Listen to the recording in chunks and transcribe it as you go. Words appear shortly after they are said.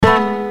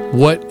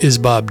What is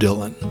Bob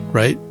Dylan,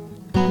 right?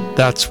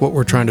 That's what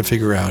we're trying to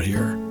figure out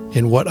here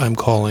in what I'm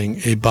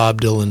calling a Bob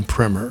Dylan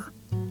primer.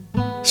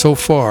 So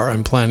far,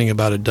 I'm planning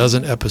about a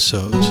dozen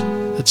episodes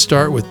that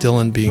start with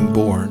Dylan being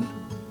born,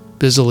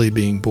 busily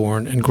being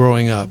born and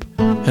growing up,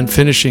 and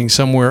finishing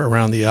somewhere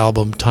around the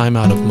album Time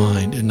Out of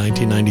Mind in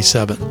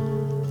 1997.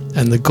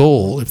 And the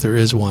goal, if there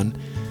is one,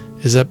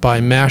 is that by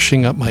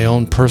mashing up my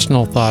own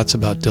personal thoughts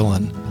about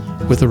Dylan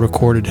with a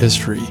recorded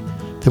history,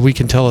 that we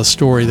can tell a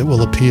story that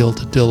will appeal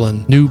to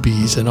Dylan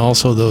newbies and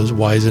also those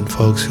wizened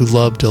folks who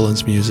love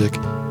Dylan's music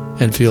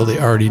and feel they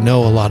already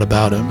know a lot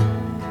about him.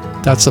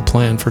 That's the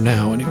plan for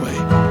now, anyway.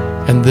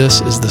 And this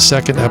is the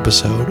second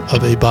episode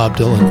of a Bob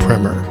Dylan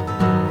primer.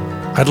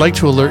 I'd like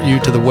to alert you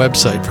to the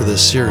website for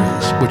this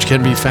series, which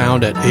can be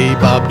found at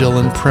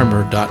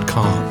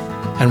abobdylanprimer.com,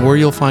 and where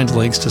you'll find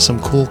links to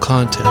some cool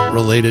content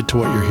related to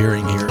what you're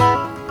hearing here.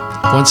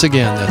 Once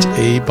again, that's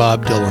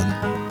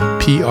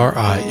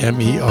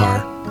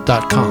abobdylanprimer.com.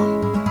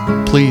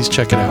 Please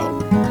check it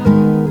out.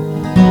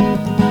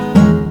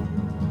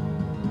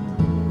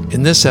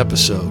 In this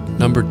episode,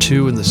 number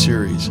 2 in the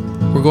series,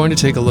 we're going to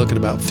take a look at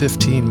about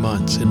 15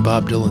 months in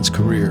Bob Dylan's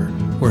career,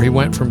 where he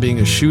went from being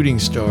a shooting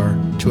star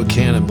to a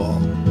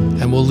cannonball,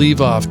 and we'll leave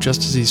off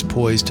just as he's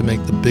poised to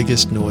make the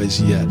biggest noise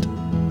yet.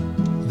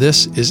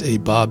 This is a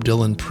Bob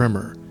Dylan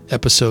primer,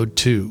 episode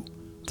 2,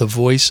 The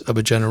Voice of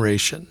a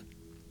Generation.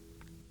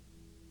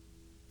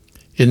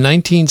 In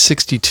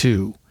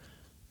 1962,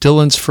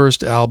 Dylan's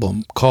first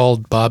album,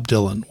 called Bob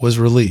Dylan, was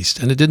released,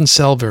 and it didn't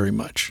sell very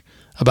much,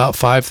 about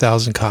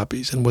 5,000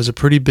 copies, and was a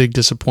pretty big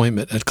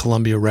disappointment at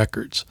Columbia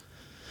Records.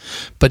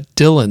 But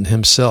Dylan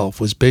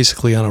himself was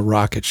basically on a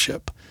rocket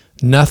ship.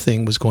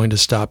 Nothing was going to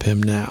stop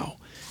him now,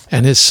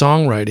 and his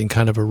songwriting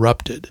kind of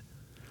erupted.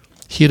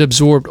 He had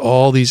absorbed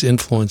all these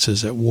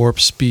influences at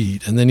warp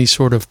speed, and then he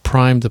sort of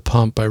primed the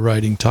pump by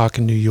writing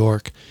Talkin New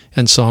York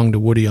and Song to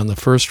Woody on the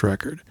first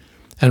record.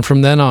 And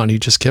from then on, he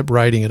just kept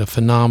writing at a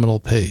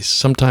phenomenal pace,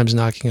 sometimes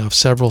knocking off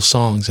several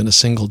songs in a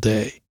single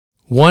day.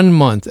 1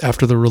 month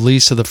after the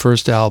release of the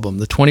first album,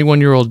 the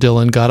 21-year-old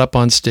Dylan got up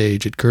on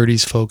stage at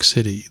Gertie's Folk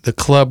City, the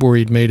club where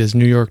he'd made his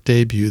New York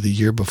debut the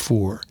year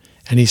before,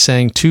 and he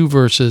sang 2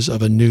 verses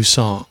of a new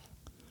song.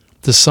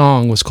 The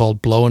song was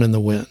called Blowin In The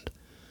Wind,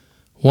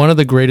 one of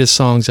the greatest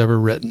songs ever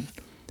written,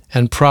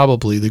 and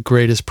probably the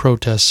greatest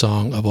protest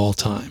song of all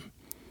time.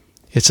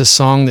 It's a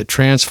song that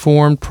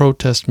transformed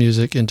protest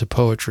music into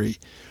poetry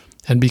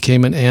and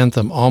became an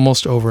anthem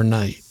almost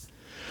overnight.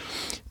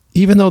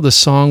 Even though the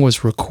song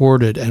was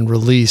recorded and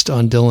released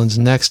on Dylan's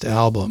next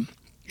album,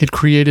 it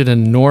created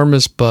an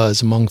enormous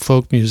buzz among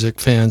folk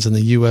music fans in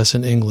the US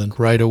and England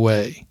right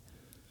away.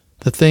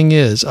 The thing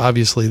is,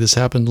 obviously, this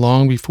happened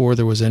long before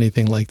there was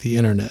anything like the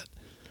internet.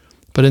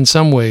 But in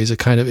some ways, a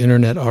kind of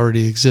internet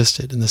already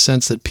existed, in the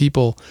sense that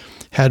people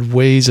had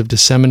ways of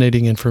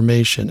disseminating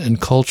information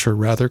and culture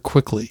rather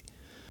quickly.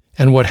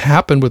 And what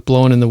happened with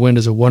Blowin In The Wind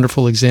is a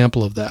wonderful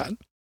example of that.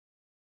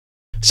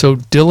 So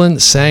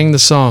Dylan sang the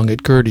song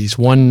at Gertie's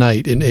one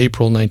night in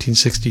April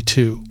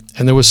 1962,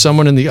 and there was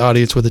someone in the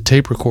audience with a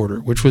tape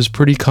recorder, which was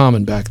pretty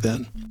common back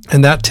then.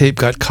 And that tape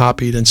got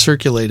copied and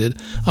circulated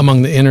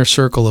among the inner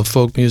circle of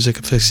folk music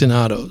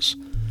aficionados.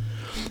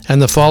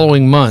 And the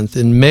following month,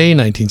 in May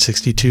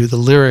 1962, the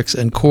lyrics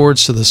and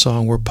chords to the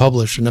song were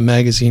published in a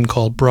magazine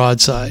called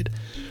Broadside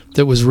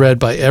that was read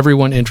by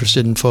everyone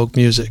interested in folk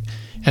music,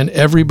 and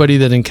everybody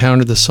that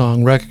encountered the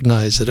song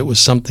recognized that it was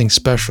something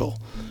special.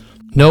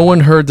 No one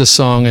heard the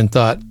song and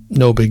thought,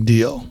 no big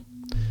deal.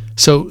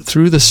 So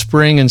through the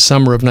spring and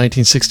summer of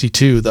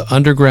 1962, the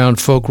Underground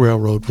Folk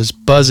Railroad was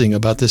buzzing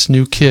about this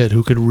new kid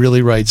who could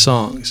really write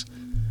songs.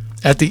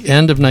 At the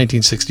end of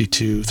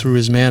 1962, through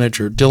his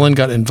manager, Dylan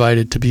got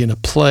invited to be in a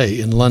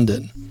play in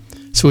London.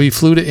 So he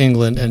flew to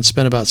England and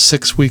spent about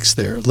 6 weeks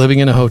there, living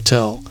in a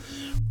hotel,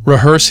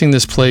 rehearsing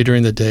this play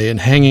during the day and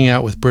hanging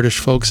out with British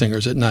folk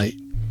singers at night.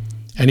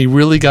 And he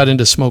really got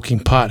into smoking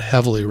pot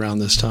heavily around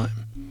this time.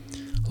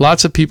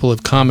 Lots of people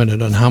have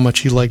commented on how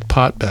much he liked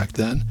pot back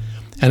then,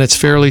 and it's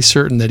fairly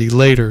certain that he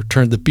later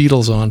turned the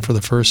Beatles on for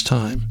the first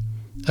time.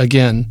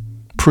 Again,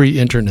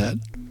 pre-internet.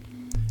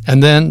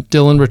 And then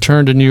Dylan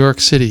returned to New York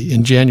City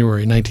in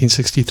January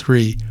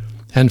 1963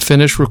 and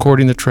finished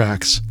recording the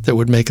tracks that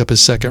would make up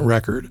his second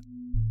record.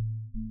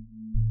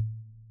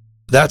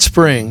 That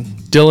spring,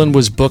 Dylan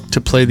was booked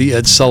to play the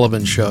Ed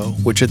Sullivan Show,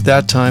 which at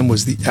that time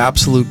was the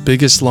absolute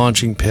biggest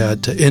launching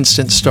pad to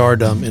instant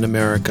stardom in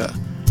America.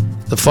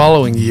 The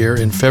following year,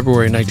 in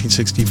February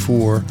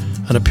 1964,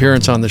 an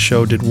appearance on the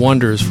show did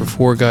wonders for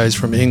 4 guys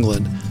from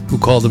England who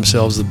called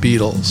themselves the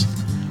Beatles.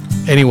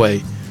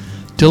 Anyway,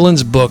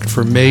 Dylan's booked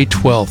for May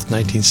 12,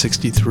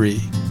 1963,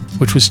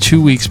 which was 2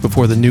 weeks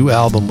before the new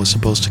album was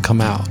supposed to come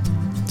out.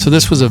 So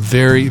this was a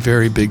very,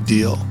 very big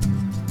deal.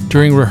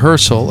 During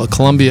rehearsal, a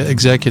Columbia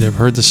executive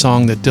heard the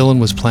song that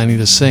Dylan was planning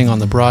to sing on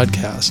the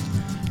broadcast,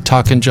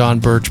 Talkin John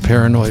Birch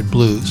Paranoid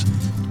Blues,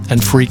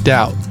 and freaked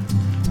out.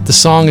 The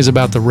song is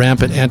about the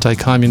rampant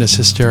anti-communist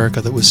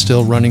hysterica that was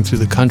still running through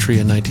the country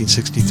in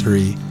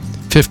 1963,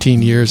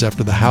 15 years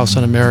after the House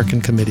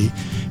Un-American Committee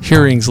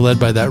hearings led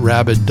by that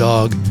rabid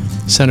dog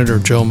Senator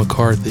Joe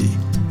McCarthy.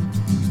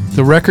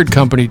 The record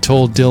company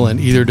told Dylan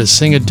either to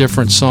sing a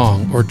different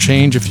song or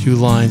change a few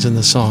lines in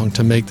the song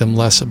to make them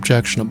less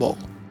objectionable.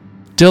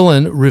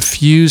 Dylan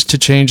refused to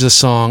change the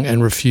song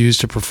and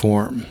refused to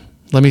perform.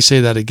 Let me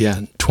say that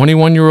again.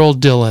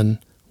 21-year-old Dylan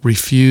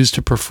refused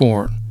to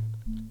perform.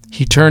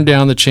 He turned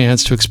down the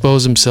chance to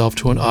expose himself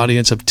to an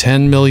audience of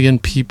 10 million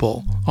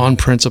people on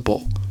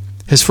principle.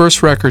 His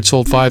first record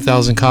sold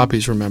 5,000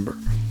 copies, remember.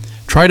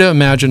 Try to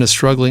imagine a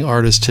struggling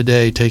artist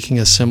today taking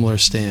a similar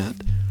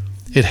stand.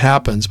 It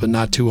happens, but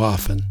not too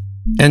often.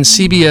 And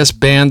CBS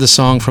banned the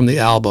song from the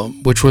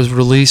album, which was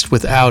released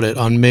without it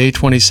on May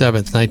 27,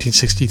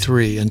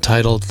 1963,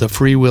 entitled The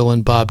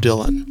Freewheelin' Bob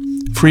Dylan.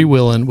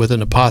 Freewheelin' with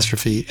an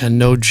apostrophe and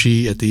no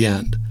G at the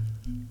end.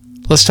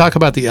 Let's talk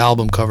about the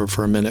album cover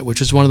for a minute,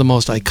 which is one of the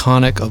most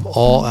iconic of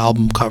all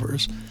album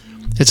covers.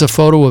 It's a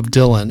photo of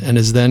Dylan and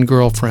his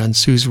then-girlfriend,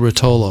 Susie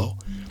Rotolo,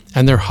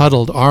 and they're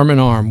huddled arm in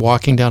arm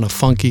walking down a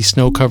funky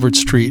snow-covered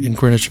street in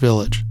Greenwich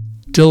Village.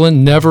 Dylan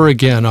never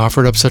again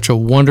offered up such a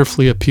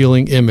wonderfully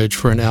appealing image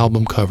for an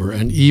album cover,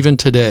 and even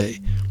today,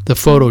 the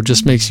photo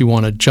just makes you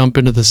want to jump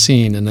into the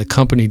scene and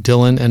accompany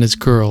Dylan and his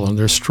girl on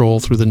their stroll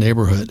through the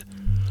neighborhood.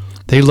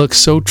 They look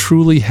so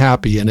truly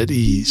happy and at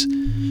ease.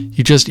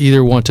 You just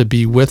either want to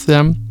be with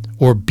them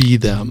or be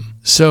them.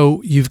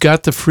 So you've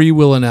got the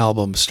Freewheelin'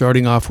 album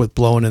starting off with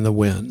Blowin In The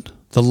Wind,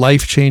 the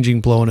life-changing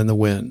Blowin In The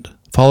Wind,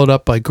 followed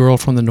up by Girl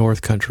from the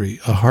North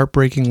Country, a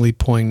heartbreakingly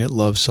poignant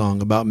love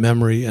song about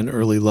memory and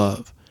early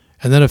love.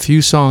 And then a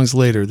few songs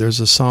later,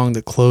 there's a song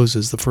that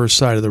closes the first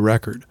side of the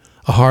record,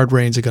 A Hard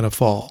Rain's Gonna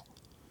Fall.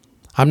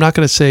 I'm not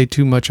going to say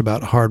too much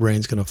about Hard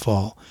Rain's Gonna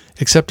Fall,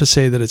 except to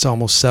say that it's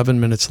almost 7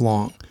 minutes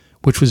long,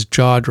 which was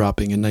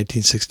jaw-dropping in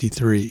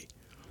 1963.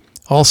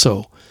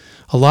 Also,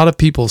 a lot of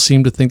people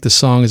seem to think the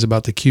song is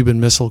about the Cuban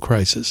Missile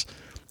Crisis,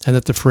 and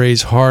that the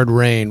phrase hard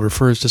rain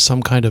refers to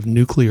some kind of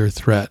nuclear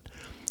threat,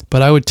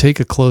 but I would take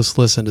a close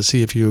listen to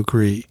see if you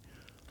agree.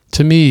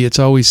 To me, it's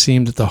always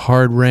seemed that the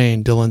hard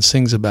rain Dylan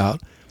sings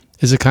about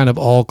is a kind of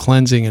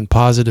all-cleansing and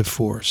positive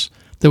force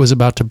that was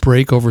about to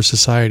break over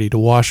society to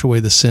wash away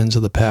the sins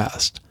of the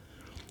past.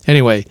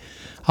 Anyway,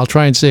 I'll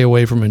try and stay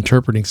away from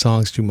interpreting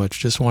songs too much,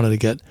 just wanted to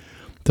get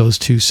those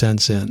 2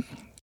 cents in.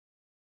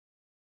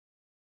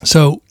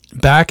 So,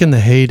 back in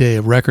the heyday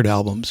of record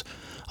albums,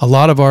 a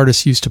lot of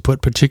artists used to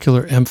put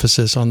particular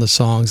emphasis on the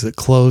songs that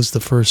closed the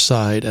first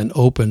side and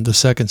opened the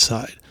second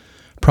side,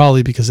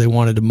 probably because they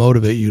wanted to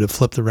motivate you to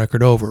flip the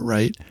record over,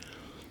 right?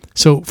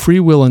 So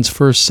Freewheelin's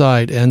first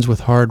side ends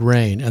with Hard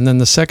Rain, and then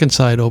the second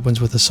side opens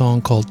with a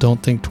song called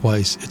Don't Think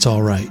Twice, It's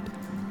All Right.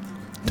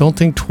 Don't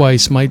Think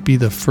Twice might be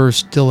the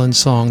first Dylan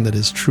song that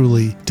is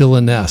truly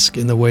Dylan-esque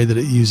in the way that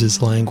it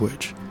uses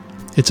language.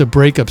 It's a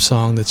breakup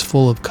song that's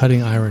full of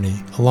cutting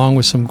irony, along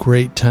with some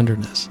great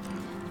tenderness.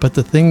 But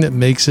the thing that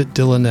makes it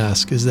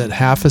Dylan-esque is that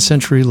half a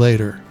century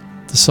later,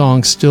 the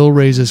song still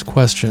raises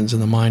questions in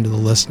the mind of the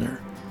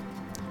listener.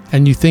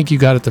 And you think you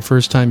got it the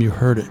first time you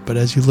heard it, but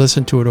as you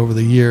listen to it over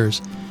the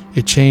years,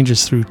 it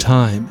changes through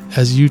time,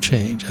 as you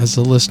change, as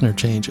the listener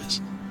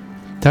changes.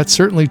 That's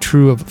certainly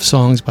true of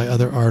songs by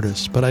other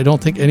artists, but I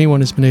don't think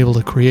anyone has been able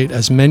to create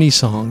as many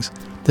songs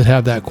that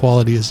have that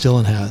quality as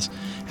Dylan has.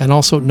 And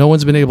also, no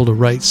one's been able to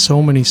write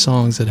so many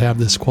songs that have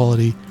this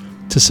quality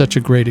to such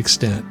a great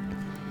extent,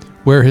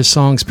 where his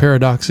songs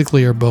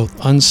paradoxically are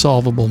both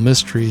unsolvable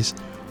mysteries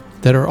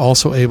that are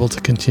also able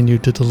to continue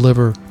to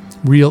deliver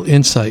real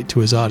insight to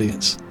his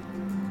audience.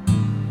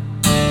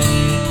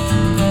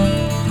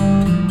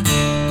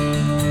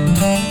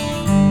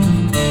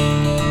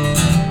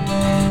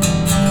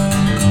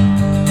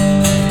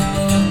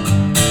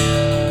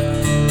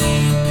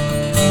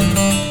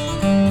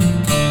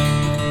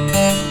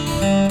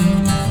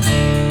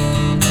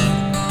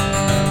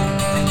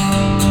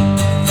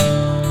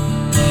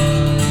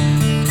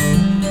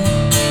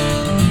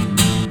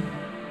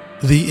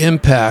 The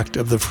impact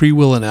of the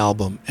Freewheelin'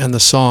 album and the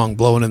song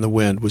Blowin' in the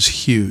Wind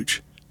was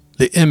huge.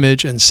 The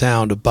image and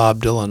sound of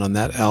Bob Dylan on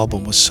that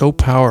album was so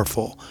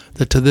powerful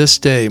that to this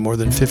day, more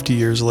than 50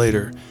 years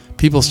later,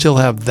 people still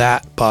have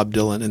that Bob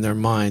Dylan in their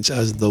minds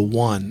as the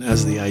one,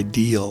 as the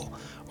ideal,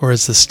 or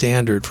as the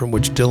standard from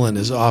which Dylan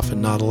is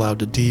often not allowed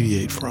to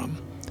deviate from.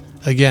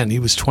 Again, he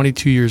was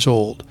 22 years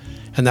old,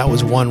 and that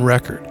was one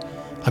record.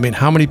 I mean,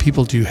 how many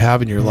people do you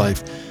have in your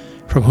life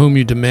from whom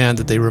you demand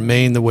that they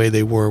remain the way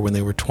they were when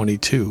they were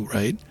 22,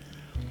 right?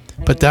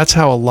 But that's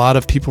how a lot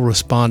of people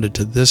responded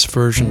to this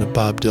version of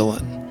Bob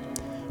Dylan.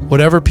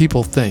 Whatever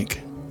people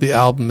think, the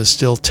album is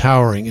still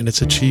towering in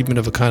its achievement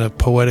of a kind of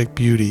poetic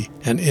beauty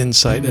and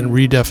insight and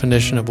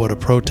redefinition of what a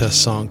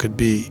protest song could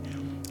be,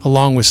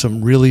 along with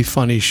some really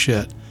funny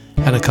shit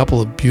and a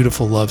couple of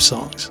beautiful love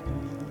songs.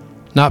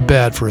 Not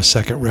bad for a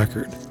second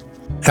record.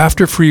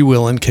 After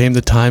Freewheelin' came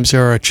The Times They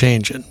Are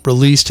A-Changin',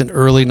 released in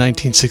early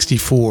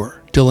 1964,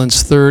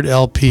 Dylan's third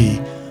LP,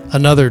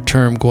 another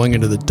term going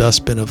into the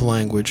dustbin of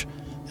language,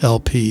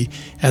 LP,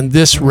 and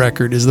this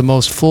record is the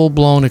most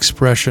full-blown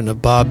expression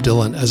of Bob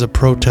Dylan as a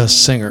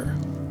protest singer.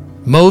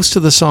 Most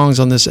of the songs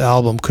on this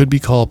album could be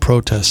called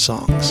protest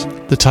songs.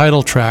 The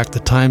title track, The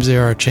Times They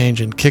Are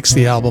A-Changin', kicks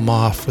the album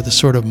off with a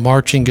sort of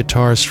marching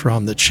guitar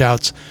strum that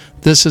shouts,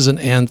 "This is an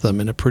anthem,"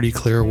 in a pretty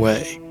clear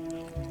way.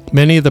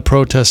 Many of the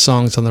protest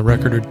songs on the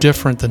record are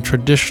different than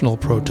traditional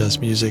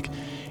protest music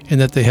in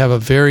that they have a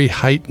very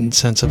heightened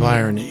sense of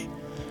irony.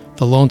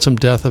 The Lonesome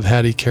Death of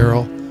Hattie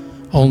Carroll,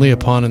 Only a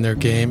Pawn in Their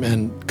Game,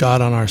 and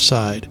God on Our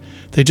Side.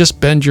 They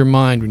just bend your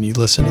mind when you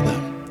listen to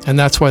them. And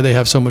that's why they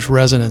have so much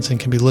resonance and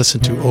can be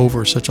listened to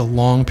over such a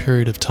long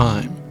period of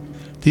time.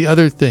 The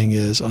other thing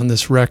is, on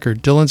this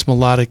record, Dylan's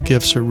melodic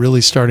gifts are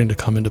really starting to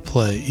come into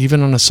play,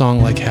 even on a song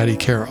like Hattie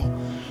Carroll.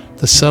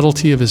 The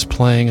subtlety of his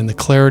playing and the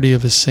clarity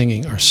of his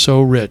singing are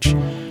so rich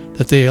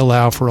that they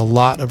allow for a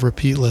lot of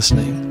repeat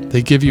listening.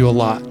 They give you a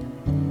lot.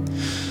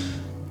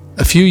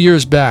 A few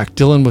years back,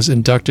 Dylan was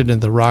inducted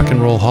into the Rock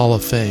and Roll Hall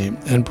of Fame,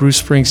 and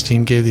Bruce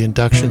Springsteen gave the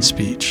induction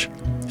speech.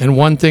 And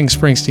one thing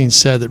Springsteen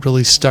said that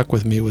really stuck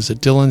with me was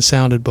that Dylan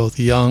sounded both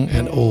young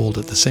and old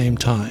at the same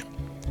time.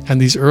 And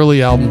these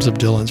early albums of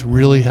Dylan's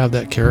really have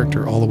that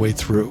character all the way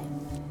through.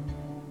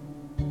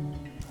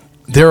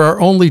 There are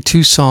only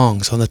 2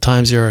 songs on The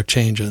Times They Are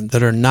A-Changin'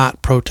 that are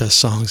not protest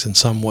songs in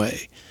some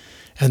way.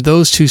 And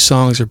those 2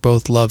 songs are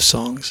both love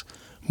songs,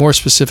 more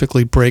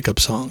specifically breakup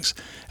songs,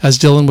 as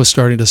Dylan was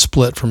starting to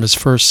split from his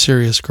first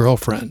serious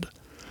girlfriend.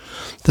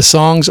 The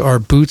songs are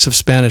Boots of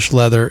Spanish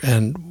Leather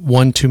and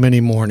One Too Many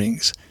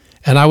Mornings,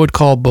 and I would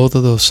call both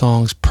of those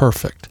songs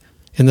perfect,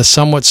 in the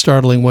somewhat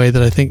startling way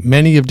that I think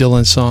many of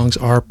Dylan's songs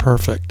are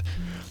perfect.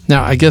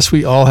 Now, I guess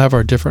we all have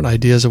our different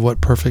ideas of what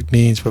perfect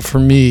means, but for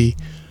me,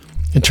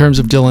 in terms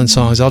of Dylan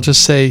songs, I'll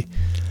just say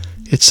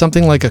it's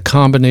something like a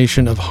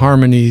combination of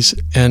harmonies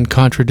and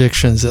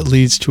contradictions that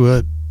leads to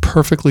a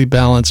perfectly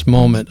balanced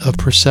moment of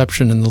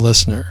perception in the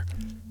listener.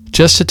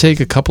 Just to take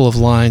a couple of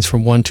lines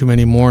from One Too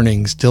Many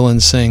Mornings,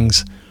 Dylan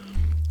sings,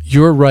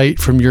 "You're right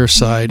from your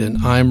side and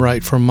I'm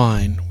right from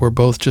mine. We're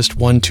both just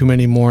one too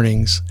many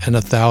mornings and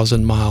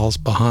 1,000 miles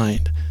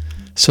behind."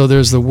 So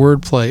there's the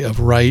wordplay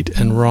of right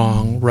and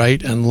wrong,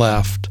 right and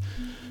left.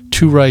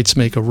 2 rights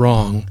make a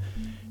wrong.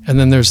 And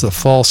then there's the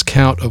false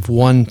count of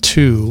 1,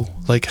 2,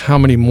 like how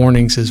many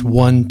mornings is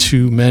 1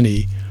 too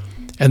many?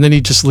 And then he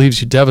just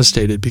leaves you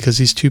devastated because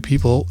these 2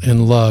 people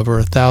in love are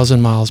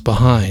 1,000 miles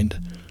behind.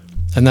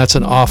 And that's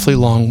an awfully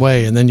long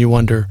way, and then you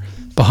wonder,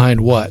 behind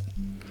what?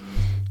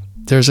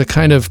 There's a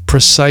kind of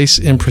precise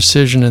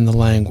imprecision in the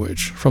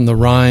language, from the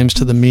rhymes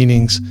to the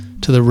meanings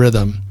to the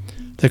rhythm,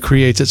 that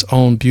creates its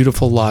own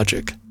beautiful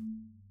logic.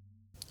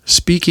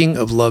 Speaking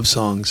of love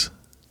songs,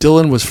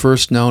 Dylan was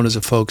first known as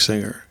a folk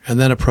singer, and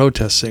then a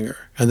protest singer,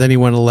 and then he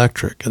went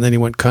electric, and then he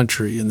went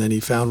country, and then he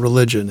found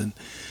religion, and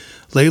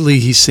lately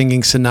he's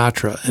singing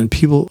Sinatra, and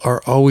people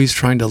are always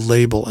trying to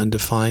label and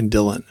define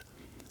Dylan.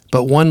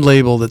 But one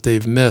label that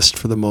they've missed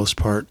for the most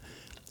part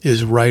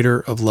is writer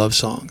of love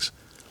songs.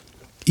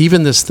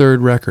 Even this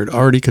 3rd record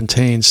already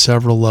contains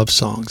several love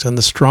songs, and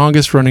the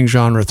strongest running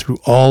genre through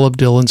all of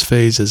Dylan's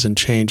phases and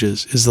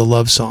changes is the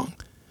love song.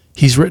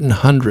 He's written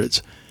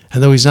hundreds,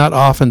 and though he's not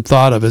often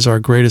thought of as our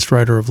greatest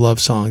writer of love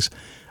songs,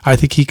 I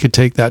think he could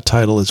take that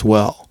title as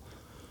well.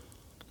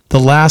 The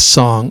last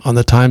song on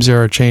the Times They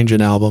Are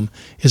A-Changin' album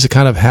is a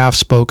kind of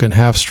half-spoken,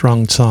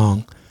 half-strung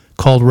song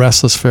called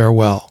Restless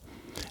Farewell.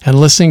 And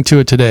listening to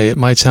it today, it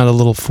might sound a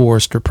little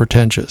forced or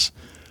pretentious,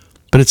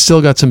 but it's still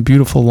got some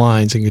beautiful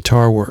lines and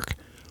guitar work.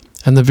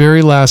 And the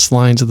very last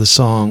lines of the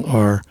song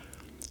are,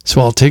 "So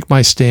I'll take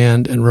my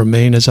stand and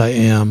remain as I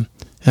am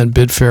and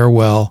bid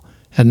farewell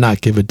and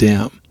not give a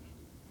damn."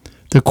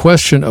 The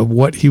question of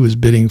what he was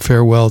bidding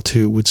farewell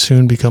to would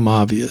soon become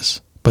obvious,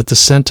 but the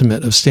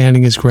sentiment of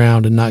standing his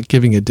ground and not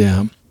giving a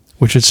damn,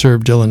 which had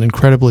served Dylan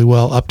incredibly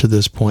well up to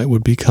this point,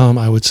 would become,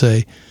 I would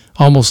say,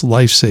 almost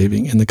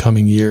life-saving in the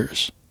coming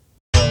years.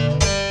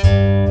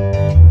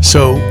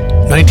 So,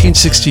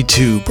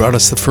 1962 brought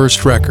us the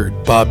first record,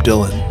 Bob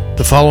Dylan.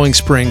 The following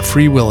spring,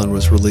 Free Willin'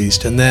 was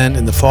released, and then,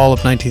 in the fall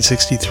of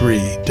 1963,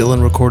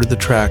 Dylan recorded the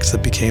tracks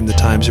that became The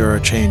Times They Are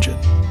A-Changin'.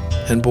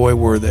 And boy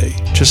were they.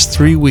 Just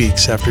 3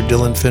 weeks after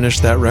Dylan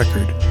finished that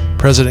record,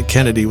 President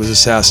Kennedy was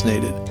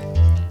assassinated.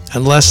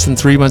 And less than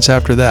 3 months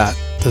after that,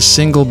 the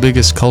single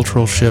biggest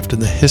cultural shift in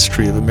the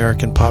history of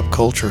American pop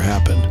culture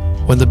happened,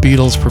 when the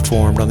Beatles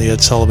performed on the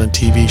Ed Sullivan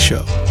TV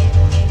show.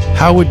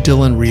 How would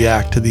Dylan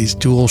react to these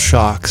dual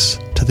shocks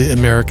to the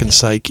American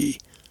psyche?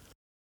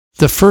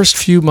 The first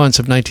few months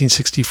of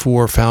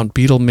 1964 found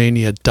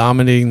Beatlemania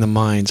dominating the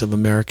minds of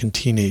American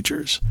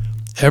teenagers.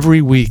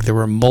 Every week there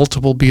were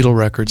multiple Beatle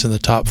records in the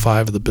top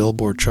 5 of the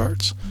Billboard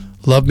charts.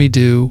 Love Me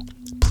Do,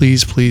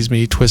 Please Please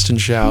Me, Twist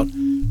and Shout,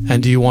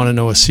 and Do You Want to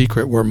Know a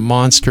Secret were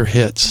monster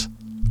hits.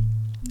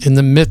 In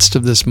the midst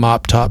of this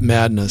mop-top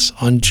madness,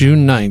 on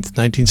June 9th,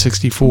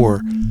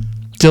 1964,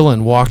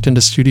 Dylan walked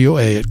into Studio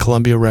A at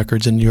Columbia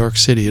Records in New York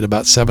City at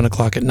about 7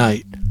 o'clock at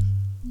night.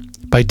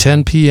 By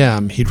 10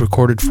 p.m., he'd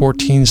recorded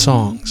 14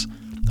 songs,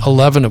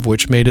 11 of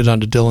which made it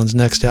onto Dylan's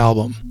next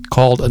album,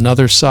 called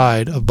Another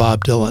Side of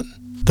Bob Dylan.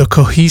 The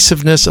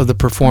cohesiveness of the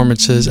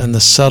performances and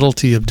the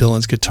subtlety of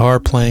Dylan's guitar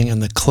playing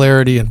and the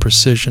clarity and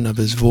precision of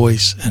his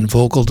voice and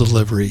vocal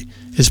delivery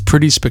is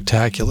pretty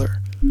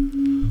spectacular.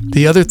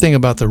 The other thing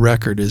about the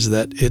record is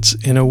that it's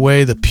in a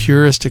way the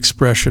purest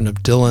expression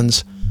of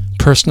Dylan's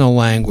personal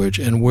language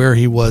and where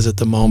he was at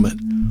the moment.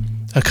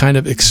 A kind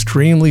of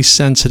extremely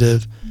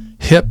sensitive,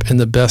 hip in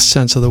the best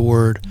sense of the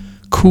word,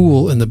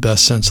 cool in the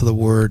best sense of the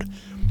word,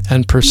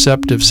 and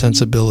perceptive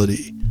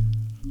sensibility.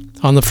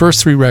 On the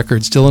first three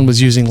records, Dylan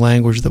was using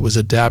language that was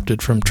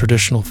adapted from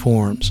traditional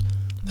forms.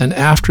 And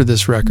after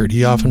this record,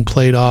 he often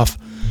played off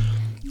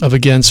of,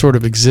 again, sort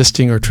of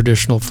existing or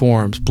traditional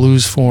forms,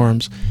 blues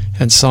forms,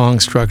 and song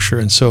structure,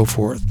 and so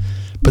forth.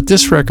 But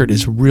this record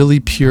is really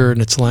pure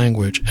in its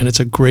language, and it's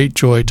a great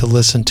joy to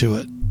listen to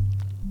it.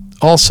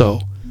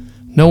 Also,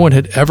 no one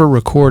had ever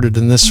recorded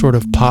in this sort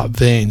of pop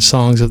vein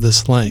songs of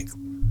this length.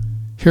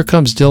 Here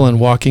comes Dylan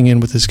walking in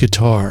with his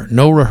guitar,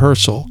 no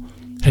rehearsal,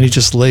 and he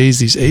just lays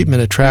these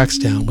 8-minute tracks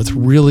down with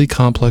really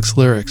complex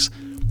lyrics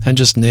and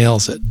just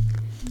nails it.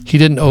 He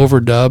didn't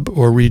overdub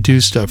or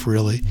redo stuff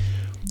really,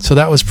 so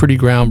that was pretty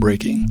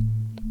groundbreaking.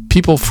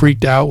 People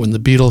freaked out when the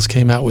Beatles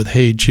came out with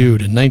Hey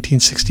Jude in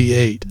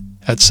 1968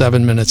 at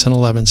 7 minutes and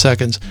 11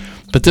 seconds,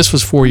 but this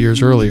was 4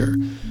 years earlier,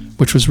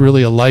 which was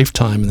really a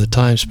lifetime in the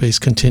time-space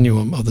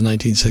continuum of the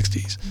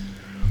 1960s.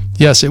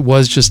 Yes, it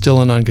was just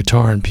Dylan on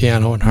guitar and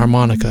piano and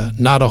harmonica,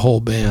 not a whole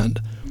band,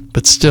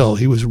 but still,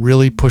 he was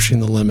really pushing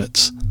the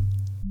limits.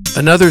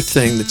 Another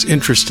thing that's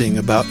interesting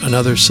about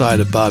another side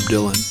of Bob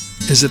Dylan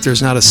is that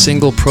there's not a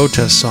single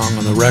protest song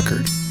on the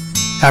record.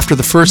 After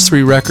the first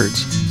three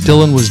records,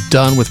 Dylan was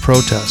done with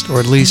protest,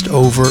 or at least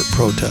overt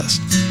protest.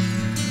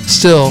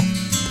 Still,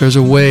 there's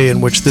a way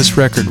in which this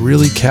record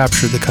really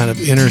captured the kind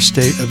of inner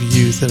state of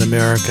youth in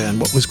America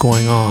and what was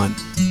going on,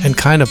 and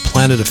kind of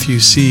planted a few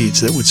seeds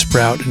that would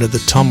sprout into the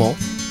tumult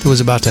that was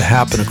about to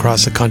happen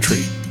across the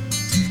country.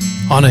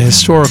 On a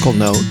historical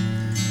note,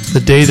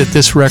 the day that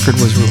this record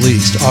was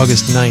released,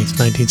 August 9th,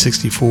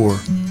 1964,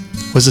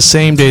 was the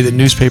same day that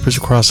newspapers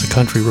across the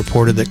country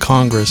reported that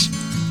Congress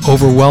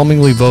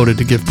overwhelmingly voted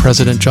to give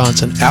President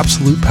Johnson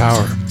absolute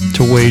power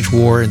to wage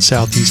war in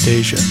Southeast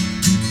Asia,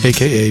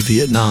 aka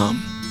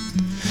Vietnam.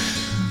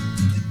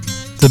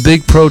 The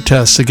big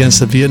protests against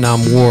the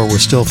Vietnam War were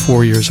still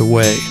 4 years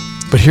away,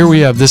 but here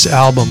we have this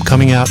album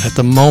coming out at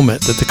the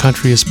moment that the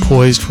country is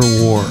poised for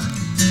war,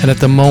 and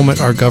at the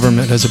moment our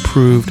government has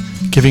approved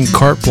giving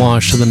carte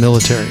blanche to the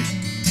military.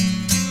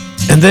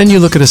 And then you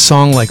look at a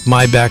song like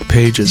My Back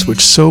Pages,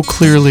 which so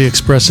clearly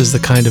expresses the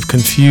kind of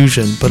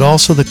confusion, but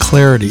also the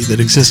clarity that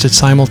existed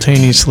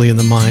simultaneously in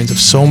the minds of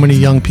so many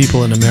young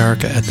people in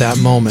America at that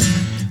moment,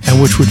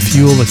 and which would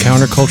fuel the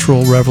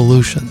countercultural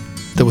revolution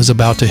that was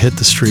about to hit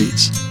the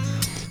streets.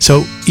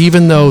 So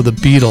even though the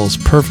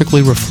Beatles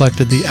perfectly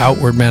reflected the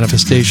outward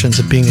manifestations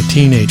of being a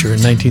teenager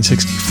in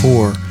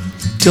 1964,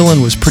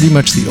 Dylan was pretty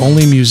much the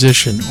only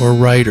musician or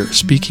writer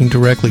speaking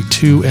directly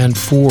to and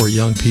for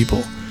young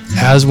people,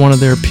 as one of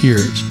their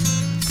peers,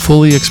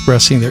 fully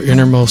expressing their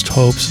innermost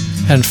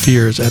hopes and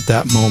fears at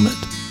that moment.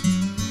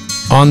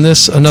 On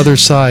this Another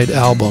Side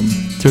album,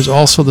 there's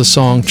also the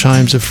song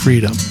Chimes of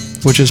Freedom,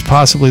 which is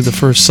possibly the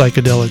first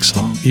psychedelic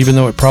song, even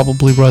though it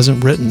probably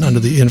wasn't written under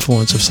the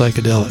influence of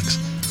psychedelics.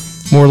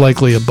 More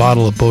likely a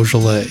bottle of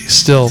Beaujolais.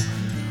 Still,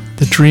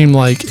 the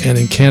dreamlike and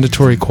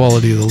incantatory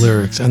quality of the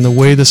lyrics and the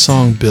way the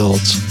song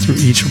builds through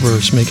each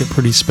verse make it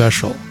pretty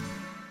special.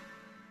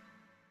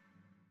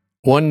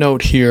 One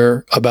note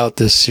here about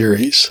this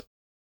series.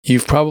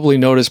 You've probably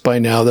noticed by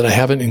now that I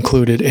haven't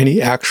included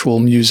any actual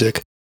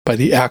music by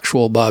the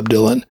actual Bob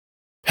Dylan,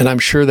 and I'm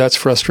sure that's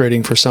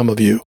frustrating for some of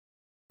you.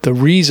 The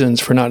reasons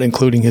for not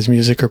including his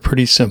music are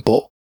pretty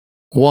simple.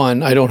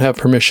 One, I don't have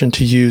permission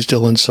to use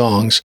Dylan's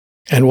songs,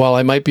 and while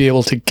I might be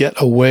able to get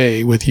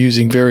away with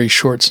using very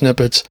short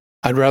snippets,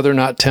 I'd rather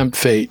not tempt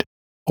fate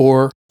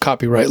or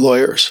copyright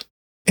lawyers.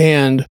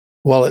 And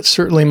while it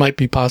certainly might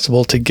be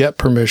possible to get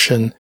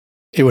permission,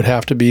 it would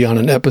have to be on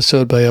an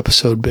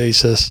episode-by-episode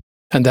basis,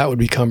 and that would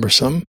be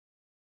cumbersome.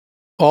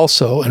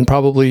 Also, and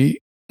probably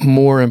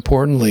more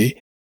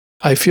importantly,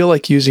 I feel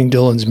like using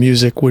Dylan's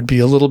music would be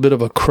a little bit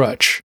of a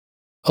crutch,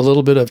 a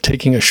little bit of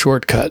taking a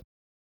shortcut.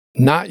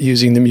 Not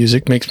using the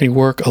music makes me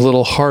work a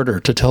little harder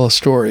to tell a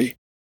story,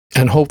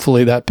 and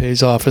hopefully that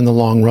pays off in the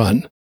long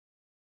run.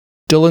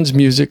 Dylan's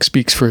music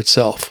speaks for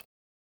itself,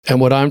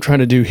 and what I'm trying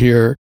to do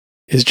here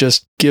is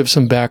just give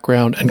some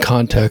background and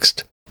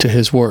context to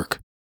his work.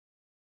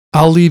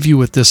 I'll leave you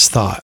with this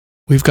thought.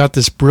 We've got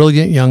this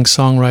brilliant young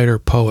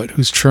songwriter-poet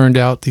who's churned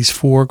out these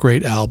 4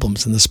 great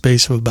albums in the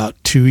space of about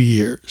 2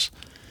 years.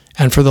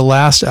 And for the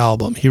last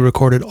album, he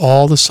recorded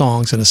all the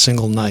songs in a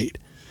single night.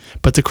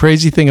 But the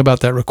crazy thing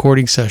about that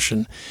recording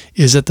session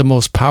is that the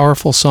most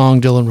powerful song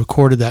Dylan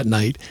recorded that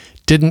night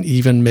didn't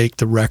even make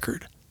the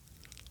record.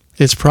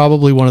 It's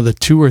probably one of the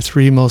 2 or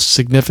 3 most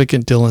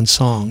significant Dylan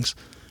songs,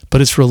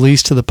 but its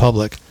release to the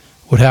public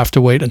would have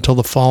to wait until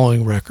the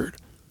following record.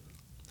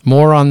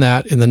 More on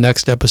that in the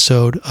next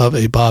episode of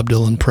A Bob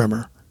Dylan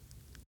Primer.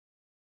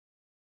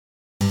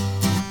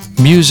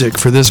 Music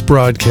for this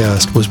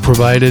broadcast was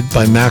provided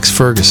by Max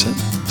Ferguson.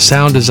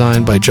 Sound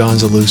design by John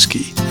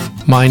Zalewski.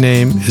 My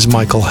name is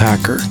Michael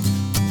Hacker.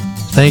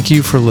 Thank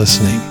you for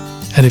listening.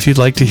 And if you'd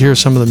like to hear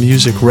some of the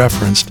music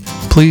referenced,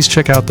 please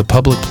check out the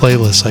public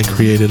playlists I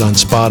created on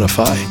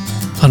Spotify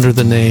under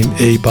the name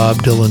A. Bob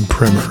Dylan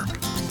Primer.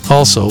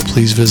 Also,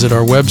 please visit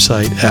our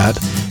website at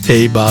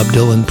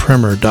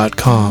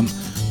abobdylanprimer.com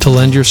to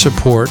lend your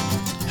support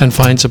and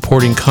find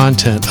supporting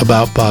content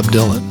about Bob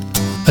Dylan.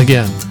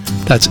 Again,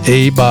 that's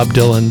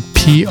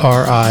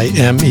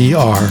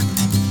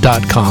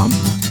abobdylanprimer.com.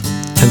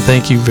 And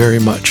thank you very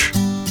much.